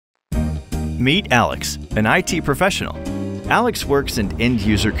Meet Alex, an IT professional. Alex works in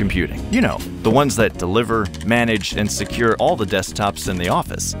end-user computing. You know, the ones that deliver, manage, and secure all the desktops in the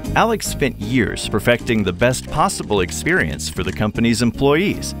office. Alex spent years perfecting the best possible experience for the company's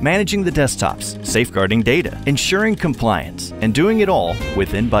employees, managing the desktops, safeguarding data, ensuring compliance, and doing it all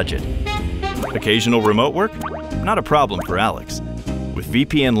within budget. Occasional remote work? Not a problem for Alex. With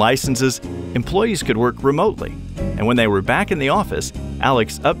VPN licenses, employees could work remotely. And when they were back in the office,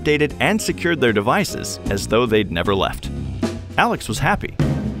 Alex updated and secured their devices as though they'd never left. Alex was happy.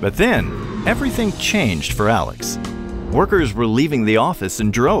 But then, everything changed for Alex. Workers were leaving the office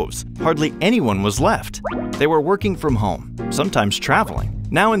in droves. Hardly anyone was left. They were working from home, sometimes traveling.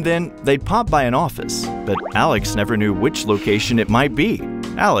 Now and then, they'd pop by an office, but Alex never knew which location it might be.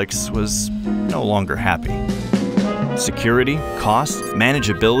 Alex was no longer happy. Security, cost,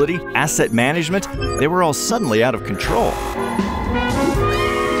 manageability, asset management, they were all suddenly out of control.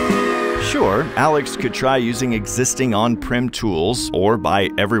 Sure, Alex could try using existing on-prem tools or buy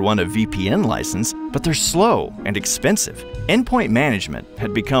everyone a VPN license, but they're slow and expensive. Endpoint management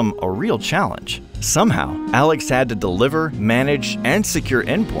had become a real challenge. Somehow, Alex had to deliver, manage, and secure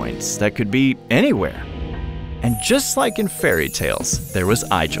endpoints that could be anywhere. And just like in fairy tales, there was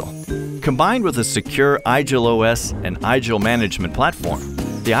IGEL. Combined with a secure IGEL OS and IGEL management platform,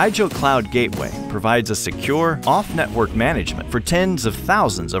 the IGEL Cloud Gateway provides a secure, off-network management for tens of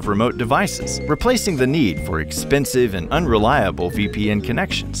thousands of remote devices, replacing the need for expensive and unreliable VPN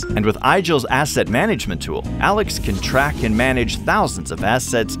connections. And with IGEL's asset management tool, Alex can track and manage thousands of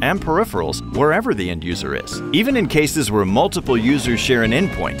assets and peripherals wherever the end user is. Even in cases where multiple users share an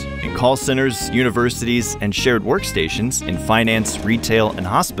endpoint, in call centers, universities, and shared workstations, in finance, retail, and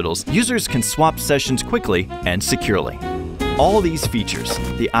hospitals, users can swap sessions quickly and securely. All these features,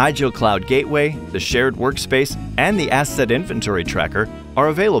 the IGEL Cloud Gateway, the Shared Workspace, and the Asset Inventory Tracker, are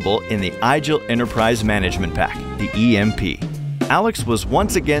available in the IGEL Enterprise Management Pack, the EMP. Alex was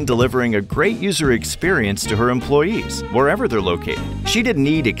once again delivering a great user experience to her employees, wherever they're located. She didn't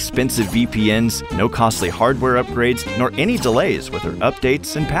need expensive VPNs, no costly hardware upgrades, nor any delays with her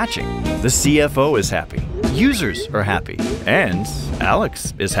updates and patching. The CFO is happy, users are happy, and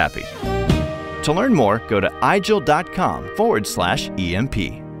Alex is happy. To learn more, go to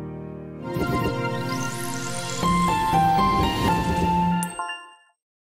igel.com/EMP.